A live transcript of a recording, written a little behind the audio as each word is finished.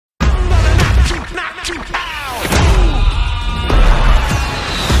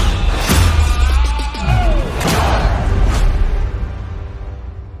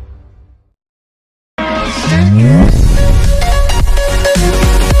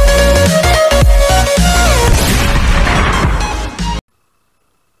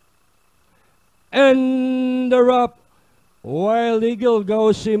They're up. Wild Eagle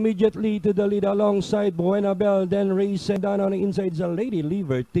goes immediately to the lead alongside Buena Bell, then racing down on the inside is a Lady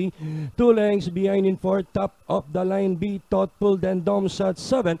Liberty. 2 lengths behind in 4, top of the line, Be Thoughtful, then Dom's at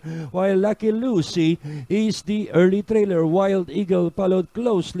 7, while Lucky Lucy is the early trailer. Wild Eagle followed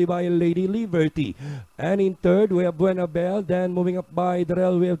closely by Lady Liberty. And in third, we have Buena Bell, then moving up by the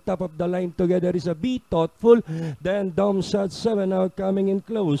rail, we have top of the line together is a Be Thoughtful, then Dom's at 7 now coming in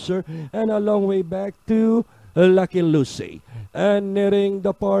closer, and a long way back to Lucky Lucy. And nearing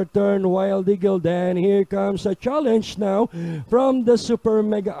the far turn, Wild Eagle. Then here comes a challenge now from the super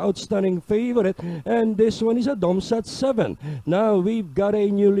mega outstanding favorite, and this one is a Domsat 7. Now we've got a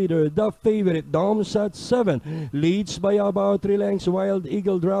new leader. The favorite Domsat 7 leads by about 3 lengths. Wild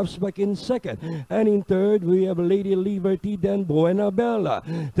Eagle drops back in second, and in third we have Lady Liberty, then Buena Bella.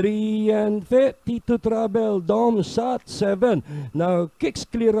 3 and 50 to travel. Domsat 7 now kicks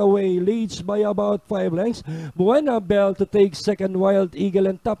clear away, leads by about 5 lengths. Buena Bell to take second. Wild Eagle,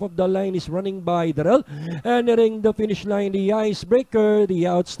 and top of the line is running by Darrell. And nearing the finish line, the icebreaker, the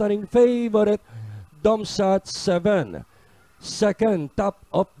outstanding favorite, Domsat 7. Second, top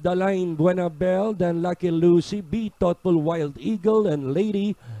of the line, Buena Bell, then Lucky Lucy, Be Thoughtful, Wild Eagle, and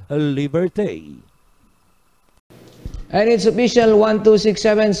Lady Liberty. And it's official,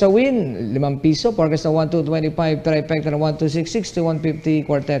 1267 sa win, 5 piso. Forecast na 1225, trifecta na 1266 to 150,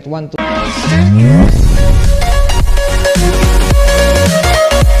 quartet 12.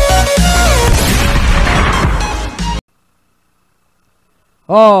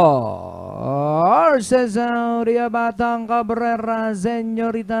 Horses out, the Batang Cabrera,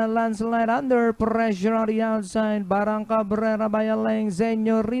 Señorita landslide under pressure on the outside. Batang Cabrera by a length,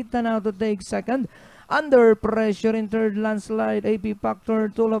 Señorita now to take second. Under pressure in third, landslide, AP Factor,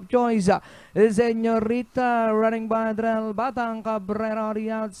 tool of choice. Señorita running by Adrel, Batang Cabrera on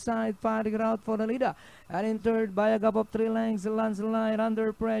the outside, fighting out for the leader. And in third, by a gap of 3 lengths, landslide,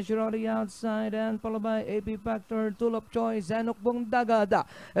 under pressure on the outside, and followed by AP Factor, tool of choice, and Ukbong Dagada.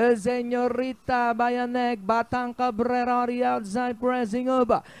 Señorita by a neck, Batang Cabrera on the outside, pressing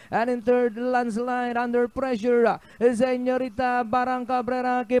over. And in third, landslide, under pressure. Señorita, Batang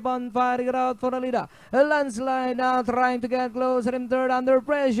Cabrera keep on fighting out for the leader. Landslide now trying to get closer in third, under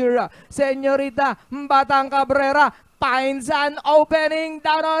pressure. Señorita, Batang Cabrera finds an opening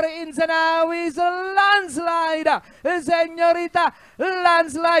down on the inside. Now is a landslide. Señorita,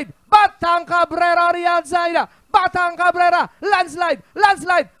 landslide. Batang Cabrera on the outside. Batang Cabrera, landslide,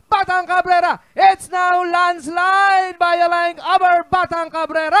 landslide. Batang Cabrera. It's now landslide by a length over Batang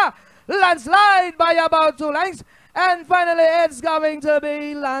Cabrera. Landslide by about 2 lengths. And finally, it's going to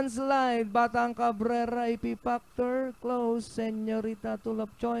be landslide. Batang Cabrera, AP Factor, close. Señorita, tool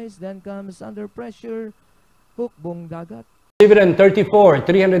of choice. Then comes under pressure, Ukbong Dagat. Dividend 34,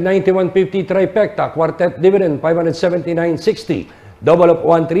 391.50 trifecta. Quartet dividend 579.60. Double of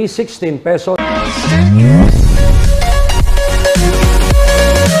 1, 316 pesos.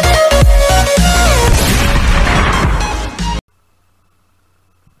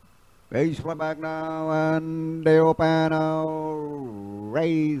 Race from back now, and they open now,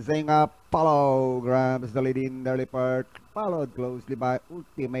 raising up. Apollo grabs the lead in the early part, followed closely by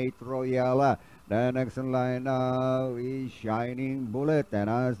Ultimate Royale. The next in line now is Shining Bullet, and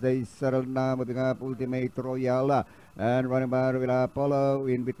as they settle now, moving up Ultimate Royale, and running by with Apollo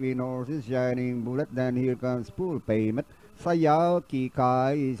in between horses, Shining Bullet. Then here comes Full Payment. Sayao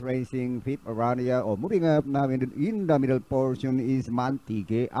Kikai is racing fifth around here, or moving up now in the middle portion is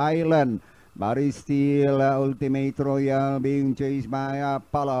Mantique Island. But it's still Ultimate Royale being chased by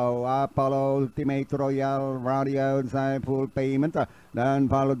Apollo. Apollo, Ultimate Royale, round the outside, Full Payment. Then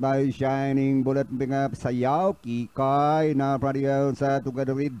followed by Shining Bullet, moving up Sayao Kikai, now round the outside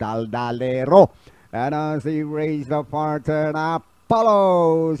together with Daldalero. And as they raise the far turn,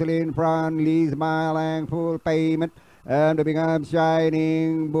 Apollo still in front, leads by a length, Full Payment. And moving up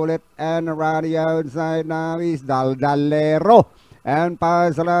Shining Bullet, and around the outside now is Daldalero. And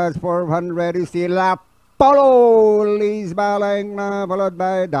past the last 400 is still Apollo, leads by length now, followed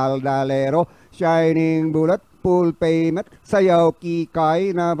by Daldalero. Shining Bullet, Full Payment, Sayao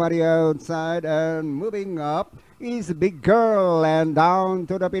Kikai now by the outside, and moving up is Big Girl, and down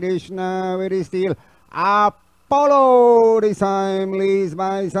to the finish now it is still Apollo. This time leads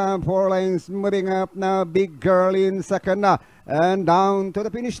by some 4 lengths, moving up now, Big Girl in second, and down to the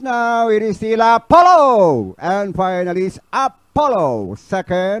finish now it is still Apollo, and finally it's Apollo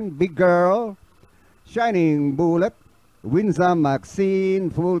second, Big Girl, Shining Bullet, Windsor Maxine,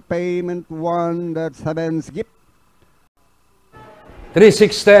 Full Payment 1, that's Heaven's Gift.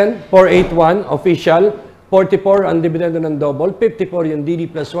 3610, 481 official. 44 ang dividendo ng double, 54 yung DD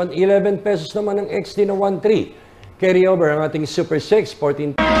plus 1, 11 pesos naman ang XD na 1-3. Carry over ang ating Super 6,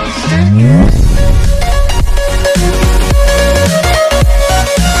 14.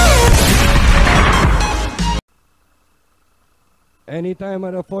 Anytime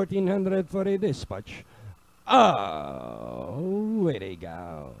at a 1400 for a dispatch. Oh, way they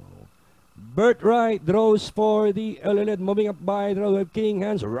go. Birthright draws for the Elliot, moving up by the road with King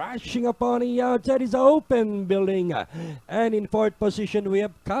Hands, rushing upon the outside is open building. And in fourth position, we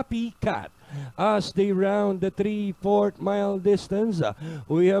have Copycat. As they round the 3/4 mile distance,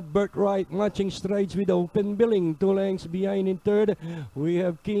 we have Birthright matching strides with open billing. 2 lengths behind in third. We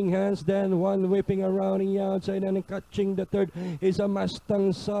have King Hands, then one whipping around the outside and catching the third is a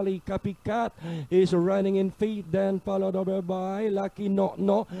Mustang Sally. Copycat is running in feet, then followed over by Lucky No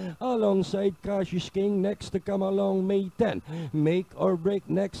No alongside Cassius King. Next to come along May 10. Make or break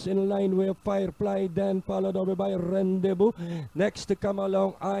next in line with Firefly, then followed over by Rendezvous. Next to come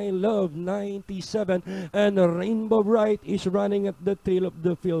along I Love 97, and Rainbow Bright is running at the tail of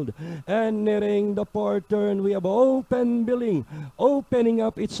the field. And nearing the fourth turn, we have Open Billing opening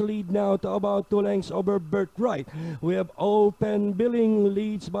up its lead now to about 2 lengths over Birthright. We have Open Billing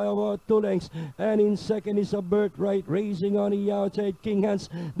leads by about 2 lengths, and in second is a Birthright racing on the outside King Hands.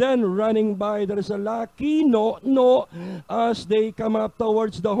 Then running by there is a Lucky No No as they come up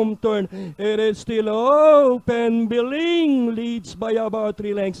towards the home turn. It is still Open Billing leads by about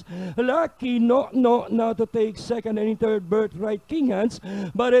 3 lengths. Lucky No No now to take second and third Birthright King Hands,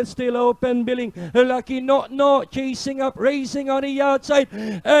 but it's still Open Billing. Lucky No No chasing up, racing on the outside,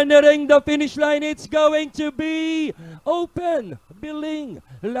 and nearing the finish line. It's going to be Open Billing,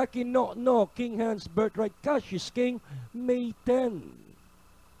 Lucky No No, King Hands, Birthright, Cassius King, May 10.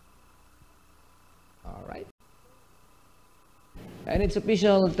 All right. And it's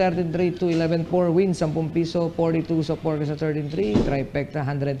official, 13-3 to 11-4 win, 10 piso, 42 sa 4 sa 13-3, tripecta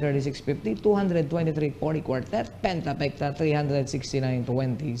 136.50, 223 40 quartet, pentapecta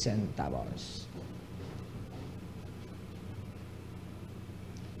 369.20 centavos.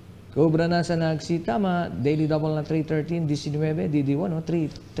 Cobra na sa nagsitama, daily double na 313, 19, DD1,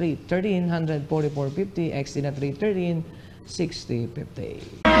 313, 144.50, XD na 313, 60.50.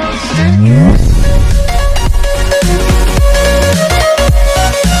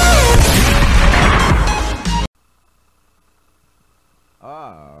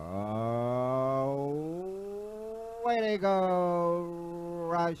 Way they go,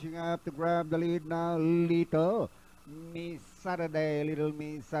 rushing up to grab the lead now, Little Miss Saturday, Little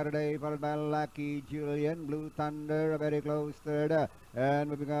Miss Saturday, followed by Lucky Julian, Blue Thunder, very close third, and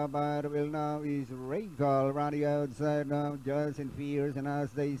moving up by the wheel now is Regal, around the outside now, Justin Fierce, and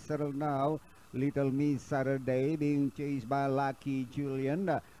as they settle now, Little Miss Saturday being chased by Lucky Julian.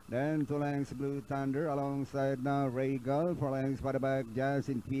 Then 2 lengths Blue Thunder alongside now Regal, 4 lengths by the back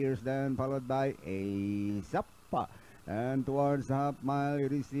Justin Fierce, then followed by Ace Up. And towards the half mile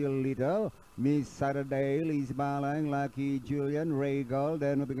it is still Little Miss Saturday, Liz Balang, Lucky Julian, Regal,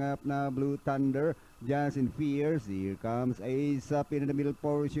 then moving up now Blue Thunder, Justin Fierce. Here comes Ace Up in the middle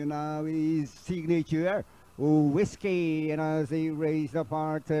portion now is Signature Whiskey, and as they raise the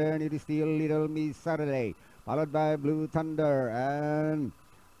far turn, it is still Little Miss Saturday, followed by Blue Thunder, and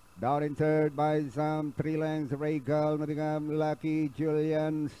down in third by some 3 lengths Regal, moving up Lucky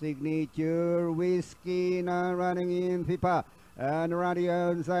Julian, Signature Whiskey now running in FIFA, and around the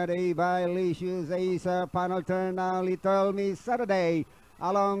outside A by Licious Ace, final turn now Little Miss Saturday,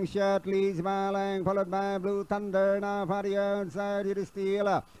 along shot leads Malang, followed by Blue Thunder. Now for the outside it is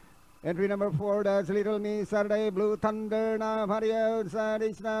still entry number 4, that's Little Miss Saturday, Blue Thunder. Now for the outside,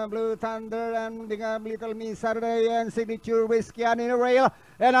 it's now Blue Thunder, and moving up Little Miss Saturday and Signature Whiskey on in a rail.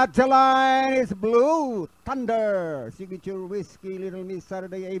 And at the line is Blue Thunder, Signature Whiskey, Little Miss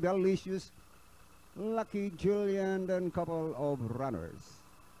Saturday, Abel Licious, Lucky Julian, and couple of runners.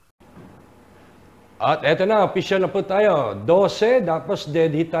 At eto na, official na po tayo. 12, tapos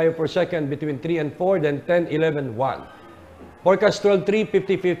dead hit tayo per second between 3 and 4, then 10, 11, 1. Forecast 12-3,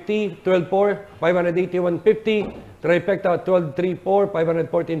 50-50, 12-4, 581.50, trifecta 12-3-4,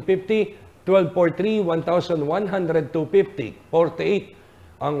 514.50, 12-4-3, 1,102.50, 48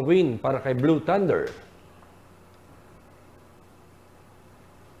 ang win para kay Blue Thunder.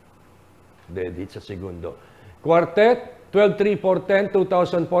 Dead hit sa segundo. Quartet, 12-3-4-10,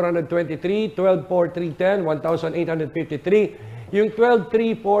 2,423, 12-4-3-10, 1,853, yung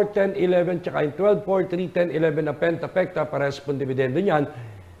 12-3-4-10-11, tsaka yung 12-4-3-10-11 na pentapecta, parehas pong dividendo niyan,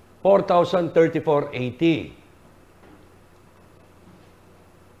 4,034.80.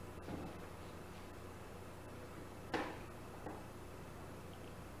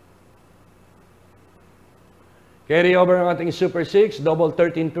 Carry over ang ating Super 6, double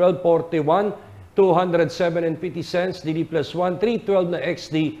 13, 12, 41, 207 and 50 cents, DD plus 1, 312 na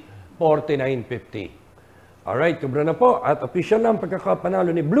XD, 49.50. Alright, kubra na po at official na ang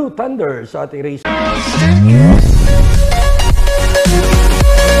pagkakapanalo ni Blue Thunder sa ating race.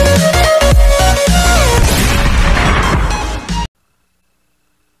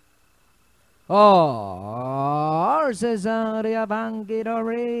 Horses area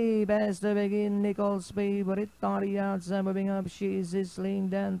Bankidori, best to begin. Nichols' favorite on the outside, moving up. She's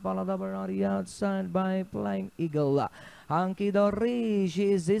Sling, then followed over on the outside by Flying Eagle. Hanky Dory,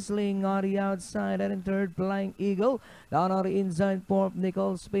 she is Sling on the outside, and in third, Flying Eagle. Down on the inside, fourth,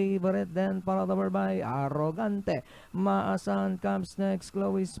 Nichols' favorite, then followed over by Arrogante. Maasan comes next,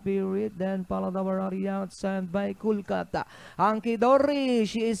 Chloe Spirit, then followed over on the outside by Kulkata. Hanky Dory,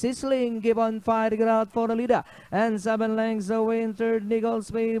 she is Sling, keep on fighting out for the leader, and 7 lengths away in third, Nichols'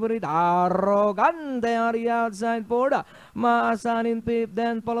 favorite, Arrogante on the outside for the Maasan in fifth,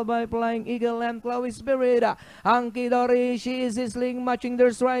 then followed by Flying Eagle and Chloe Spirit. Hanky Dory, she is Sling, matching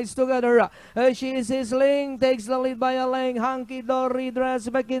their strides together. She is Sling, takes the lead by a length. Hanky Dory dress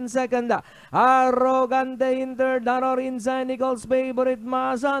back in second. Arrogante in third, Daror inside, Nichols' favorite,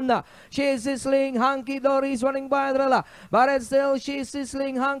 Maasan. She is Sling, Hanky Dory is running by Adrela, but it's still she is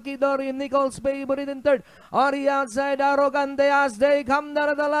Sling, Hanky Dory, Nichols' favorite in third. On the outside, Arrogante as they come down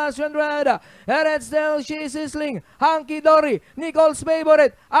to the last 100. And it's still she is Sling, Hanky Dory, Nichols'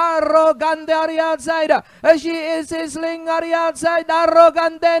 favorite, Arrogante on the outside. She is Sling on the outside,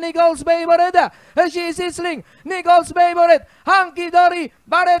 Arrogante, Nichols' favorite. She is Sling, Nichols' favorite, Hanky Dory,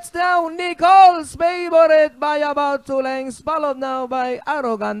 but it's now Nichols' favorite by about 2 lengths, followed now by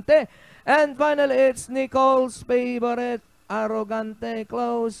Arrogante. And finally, it's Nichols' favorite, Arrogante,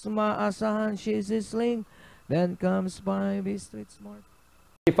 close, Maasahan, she's Sling. Then comes 5, Street Smart.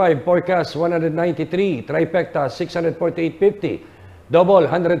 5, forecast 193, trifecta 648.50, double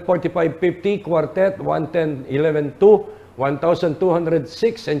 145.50, quartet 110, 11, 2,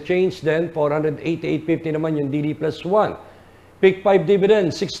 1,206 and change, then 488.50 naman yung DD plus 1. Pick 5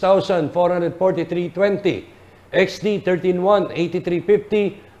 dividend 6,443.20, XD 13.1,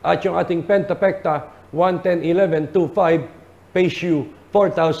 83.50 at yung ating pentapecta 110, 11, 2, 5, pace you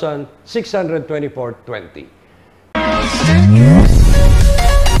 4,624.20.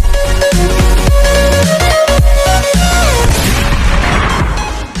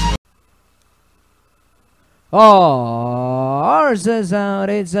 Horses out,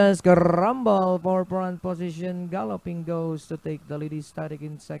 it's a scramble for front position. Galloping goes to take the lead. Static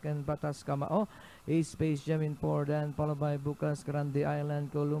in second, Batas Kamao. Is Space Jam in fourth, and followed by Bukas Grande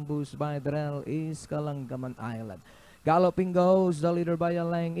Island. Columbus by Drell is Kalangaman Island. Galloping goes the leader by a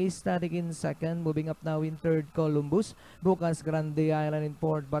length. Is Static in second, moving up now in third, Columbus. Bukas Grande Island in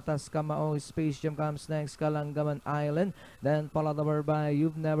fourth, Batas Kamao. Space Jam comes next, Kalangaman Island. Then followed over by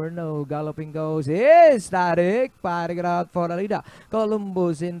You've Never Know. Galloping goes is Static, fighting it out for the leader.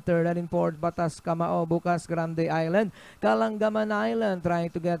 Columbus in third, and in fourth, Batas Kamao. Bukas Grande Island. Kalangaman Island trying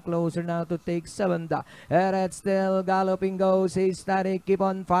to get closer now to take 7th. And it's still Galloping goes is Static, keep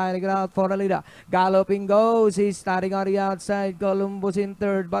on fighting it out for the leader. Galloping goes is Static on the outside, Columbus in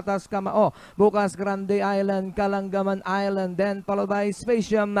third, Batas Kamao, Bukas Grande Island, Kalangaman Island, then followed by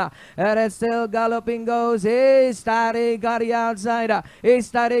Spatium, and it's still Galloping goes is Static on the outside, is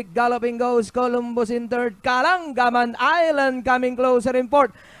Static, Galloping goes, Columbus in third, Kalangaman Island coming closer in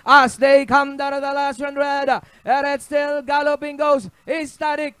fourth, as they come down to the last 100, and it's still Galloping goes is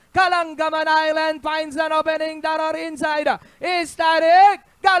Static, Kalangaman Island finds an opening down on the inside, is Static,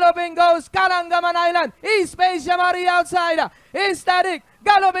 Galloping goes, Kalangaman Island, is Space Jam on the outside, is Static,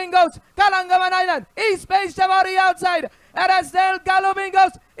 Galloping goes, Kalangaman Island, is Space Jam on the outside, and as still Galloping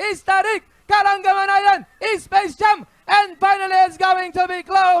goes, is Static, Kalangaman Island, is Space Jam, and finally it's going to be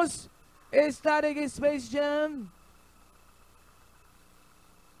close, is Static, is Space Jam.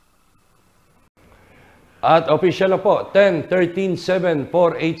 At official na po, 10, 13, 7,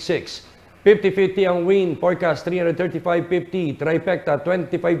 4, 8, 6. 50-50 ang win, forecast 335.50, trifecta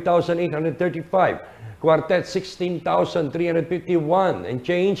 25,835, quartet 16,351 and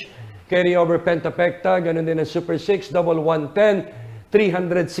change, carry over pentapecta, ganun din ang super 6, double 110,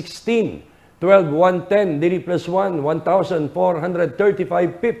 316, 12, 110, DD plus 1,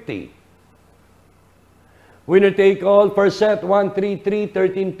 1,435.50. Winner take all, first set 1, 3, 3,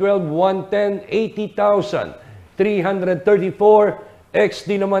 13, 12, 110, 80,334.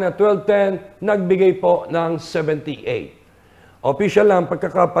 XD naman at 1210, nagbigay po ng 78. Official lang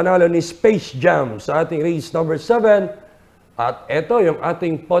pagkakapanalo ni Space Jam sa ating race number 7. At ito yung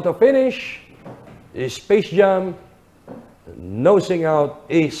ating photo finish. Space Jam, nosing out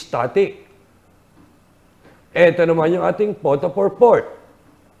is Static. Ito naman yung ating photo for port.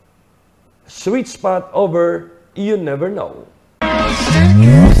 Sweet spot over You Never Know.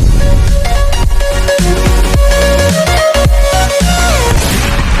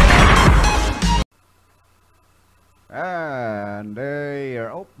 And there,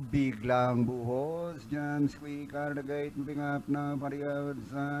 biglang buhos dyan, squeak out the gate, moving up now for the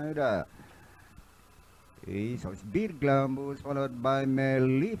outside. So it's biglang buhos followed by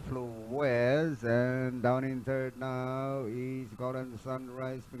Mellifluous, and down in third now is Golden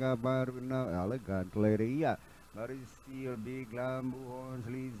Sunrise, picking up by now Elegant Lady. But it's still biglang buhos,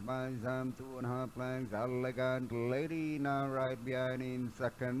 leads by some 2.5 lengths. Elegant Lady now right behind in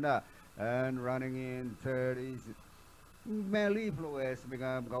second, and running in third is Mellifluous, big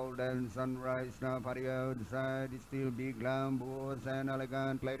up Golden Sunrise now for the outside. It's still biglang buhos and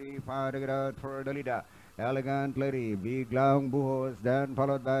Elegant Lady fighting it out for the leader. Elegant Lady, biglang buhos, then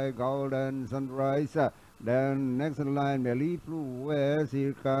followed by Golden Sunrise. Then next in line, Mellifluous.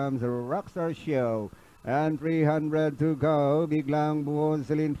 Here comes a Rockstar Show. And 300 to go. Biglang buhos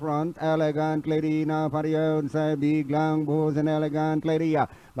still in front. Elegant Lady now for the outside. Biglang buhos and Elegant Lady.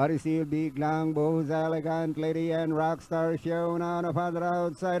 But it's still biglang buhos, Elegant Lady, and Rockstar Show now the farther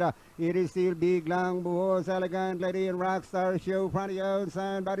outside. It is still biglang buhos, Elegant Lady, and Rockstar Show from the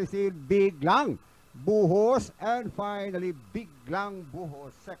outside. But it's still biglang buhos, and finally biglang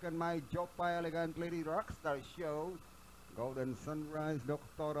buhos. Second, my Jopa, Elegant Lady, Rockstar Show, Golden Sunrise,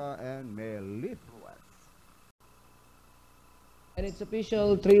 Doctora, and Mellifluous. And it's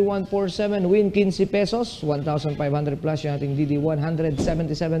official, 3147, win 15 pesos, 1,500 plus yung ating DD,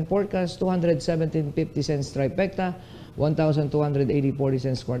 177 forecast, 217.50 cents trifecta, 1,280.40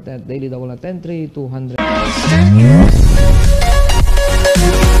 cents quartet, daily double na 10-3, 200.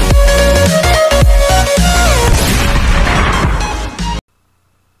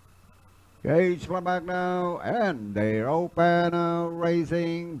 Gauge from back now, and they're open now,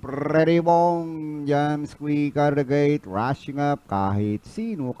 racing, Pretty Wong, jam squeak out of the gate, rushing up, kahit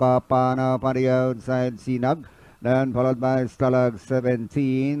sino ka pa na pa the outside, Sinag, then followed by Stalag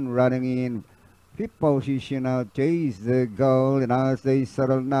 17, running in fifth position now, chase the goal, and as they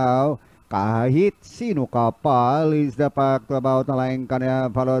settle now, kahit sino ka pa, leads the pack to about the line, kanya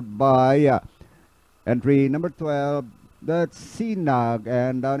followed by entry number 12, that's Sinag,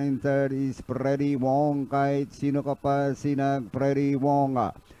 and down in third is Pretty Wong. Kahit sino ka pa, Sinag, Pretty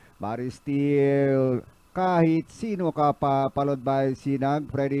Wong. But still, kahit sino ka pa, followed by Sinag,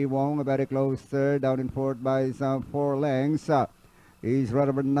 Pretty Wong, very close third, down in fourth by some 4 lengths. Is run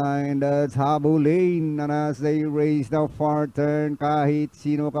number 9, that's Habulin, and as they race the far turn, kahit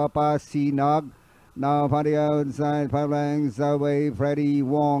sino ka pa, Sinag. Now for the outside, 5 lengths away, Pretty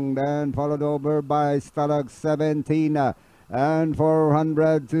Wong, then followed over by Stalag 17, and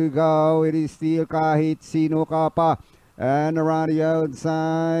 400 to go. It is still kahit sino ka pa, and around the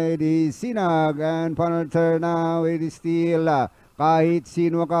outside is Sinag, and final turn now, it is still kahit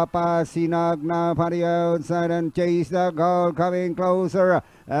sino ka pa, Sinag now for the outside, and chase the goal, coming closer,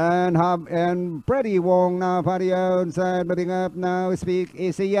 and Pretty Wong now for the outside, moving up now, Speak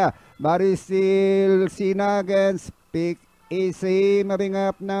Easy, but it's still Sinag and Speak Easy, moving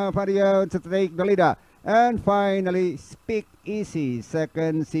up now for the outside to take the leader, and finally Speak Easy,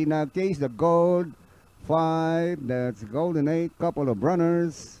 second, Sinag chase the gold 5, that's Golden 8, couple of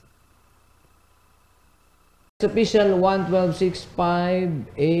runners. It's official,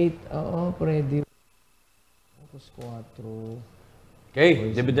 112.658, pwede. Tapos 4. Okay,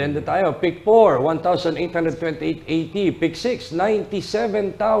 dividendo tayo. Pick 4, 1,828.80. Pick 6,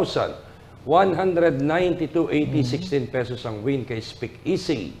 97,192.80. 16 pesos ang win kay Speak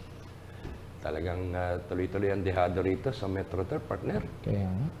Easy. Talagang tuloy-tuloy ang dehado rito sa Metro Turf, partner. Kaya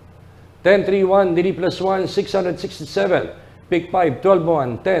nga. 10-3-1, DD plus 1, 667. Pick 5,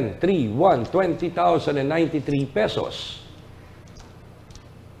 12-1, 10-3-1, 20,093 pesos.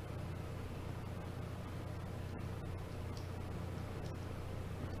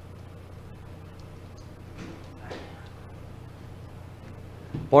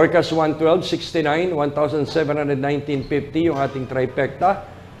 Forecast 112, 69, 1,719.50 yung ating trifecta.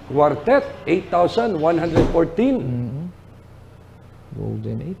 Quartet, 8,114.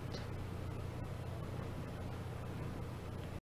 Golden 8.